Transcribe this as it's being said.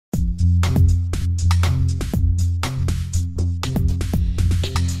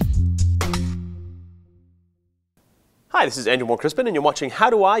Hi, this is Andrew Moore Crispin, and you're watching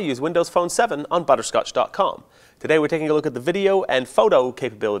How Do I Use Windows Phone 7 on Butterscotch.com. Today we're taking a look at the video and photo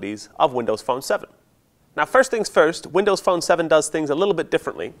capabilities of Windows Phone 7. Now first things first, Windows Phone 7 does things a little bit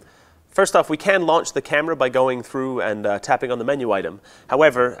differently. First off, we can launch the camera by going through and tapping on the menu item.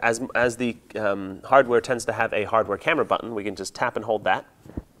 However, as the hardware tends to have a hardware camera button, we can just tap and hold that.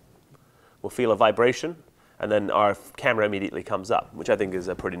 We'll feel a vibration, and then our camera immediately comes up, which I think is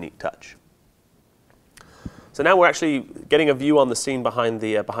a pretty neat touch. So now we're actually getting a view on the scene behind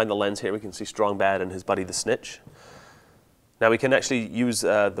the lens here. We can see Strong Bad and his buddy the Snitch. Now we can actually use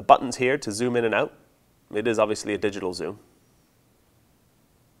the buttons here to zoom in and out. It is obviously a digital zoom.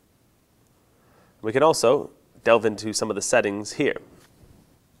 We can also delve into some of the settings here.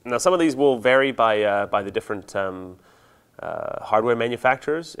 Now some of these will vary by the different hardware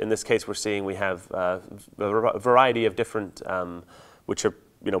manufacturers. In this case, we're seeing we have a variety of different, which are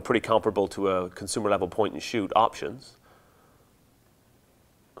pretty comparable to a consumer level point and shoot options.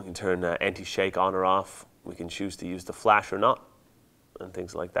 We can turn anti-shake on or off. We can choose to use the flash or not, and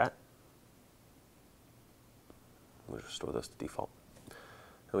things like that. We'll restore those to default.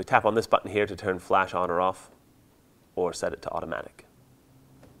 And we tap on this button here to turn flash on or off, or set it to automatic.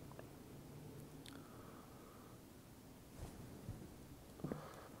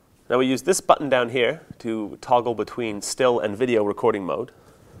 Now we use this button down here to toggle between still and video recording mode.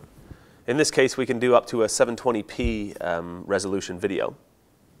 In this case, we can do up to a 720p resolution video.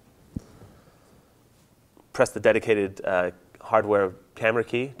 Press the dedicated hardware camera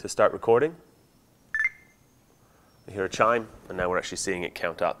key to start recording. We hear a chime, and now we're actually seeing it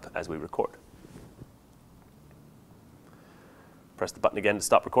count up as we record. Press the button again to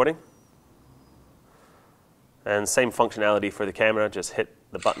stop recording. And same functionality for the camera, just hit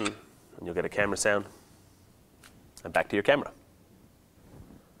the button and you'll get a camera sound. And back to your camera.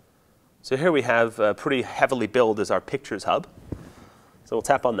 So here we have pretty heavily billed as our Pictures hub. So we'll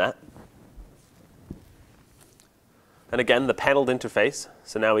tap on that. And again, the paneled interface.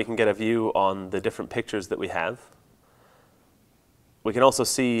 So now we can get a view on the different pictures that we have. We can also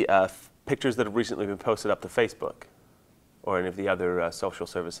see pictures that have recently been posted up to Facebook or any of the other social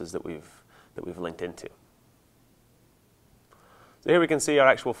services that we've linked into. So here we can see our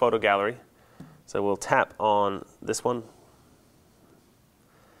actual photo gallery. So we'll tap on this one.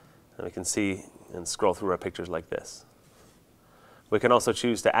 And we can see and scroll through our pictures like this. We can also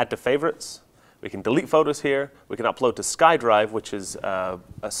choose to add to favorites. We can delete photos here. We can upload to SkyDrive, which is a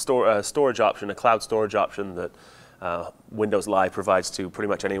storage option, a cloud storage option that Windows Live provides to pretty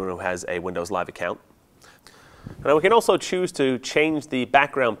much anyone who has a Windows Live account. And we can also choose to change the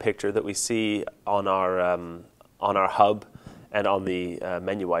background picture that we see on our hub and on the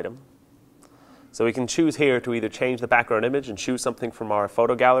menu item. So we can choose here to either change the background image and choose something from our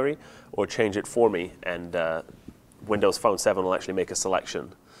photo gallery, or change it for me, and Windows Phone 7 will actually make a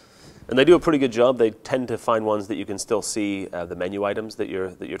selection. And they do a pretty good job. They tend to find ones that you can still see the menu items that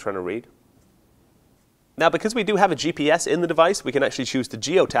you're trying to read. Now, because we do have a GPS in the device, we can actually choose to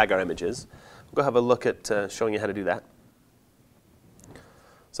geotag our images. We'll go have a look at showing you how to do that.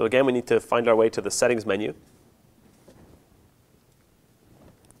 So again, we need to find our way to the settings menu.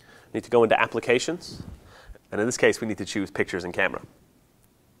 We need to go into Applications, and in this case we need to choose Pictures and Camera.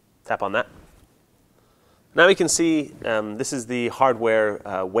 Tap on that. Now we can see this is the hardware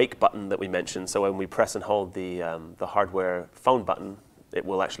wake button that we mentioned. So when we press and hold the hardware phone button, it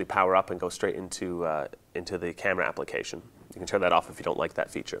will actually power up and go straight into the camera application. You can turn that off if you don't like that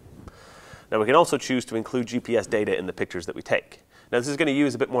feature. Now we can also choose to include GPS data in the pictures that we take. Now this is going to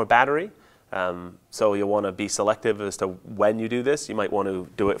use a bit more battery. So you'll want to be selective as to when you do this. You might want to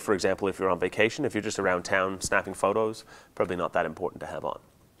do it, for example, if you're on vacation. If you're just around town snapping photos, probably not that important to have on.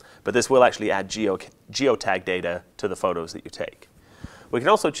 But this will actually add geotag data to the photos that you take. We can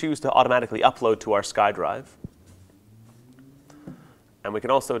also choose to automatically upload to our SkyDrive. And we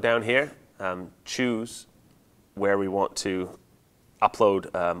can also, down here, choose where we want to upload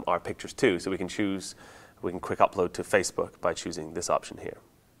our pictures to. So we can quick upload to Facebook by choosing this option here.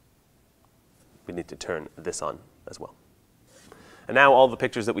 We need to turn this on as well. And now all the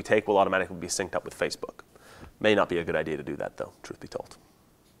pictures that we take will automatically be synced up with Facebook. May not be a good idea to do that though, truth be told.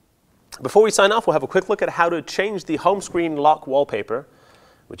 Before we sign off, we'll have a quick look at how to change the home screen lock wallpaper,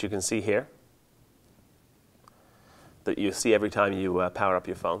 which you can see here, that you see every time you power up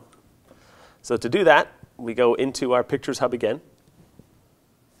your phone. So to do that, we go into our Pictures hub again.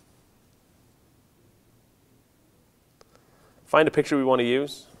 Find a picture we want to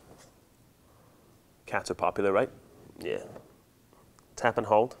use. Cats are popular, right? Yeah. Tap and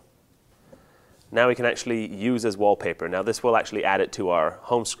hold. Now we can actually use as wallpaper. Now this will actually add it to our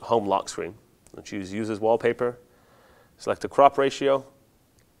home lock screen. We'll choose Use as Wallpaper, Select the crop ratio,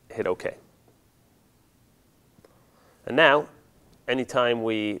 hit OK. And now, anytime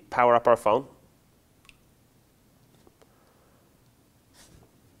we power up our phone,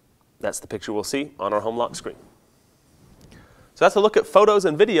 that's the picture we'll see on our home lock screen. So that's a look at photos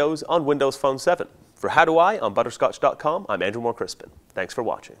and videos on Windows Phone 7. For How Do I on Butterscotch.com, I'm Andrew Moore Crispin. Thanks for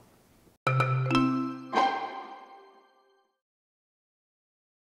watching.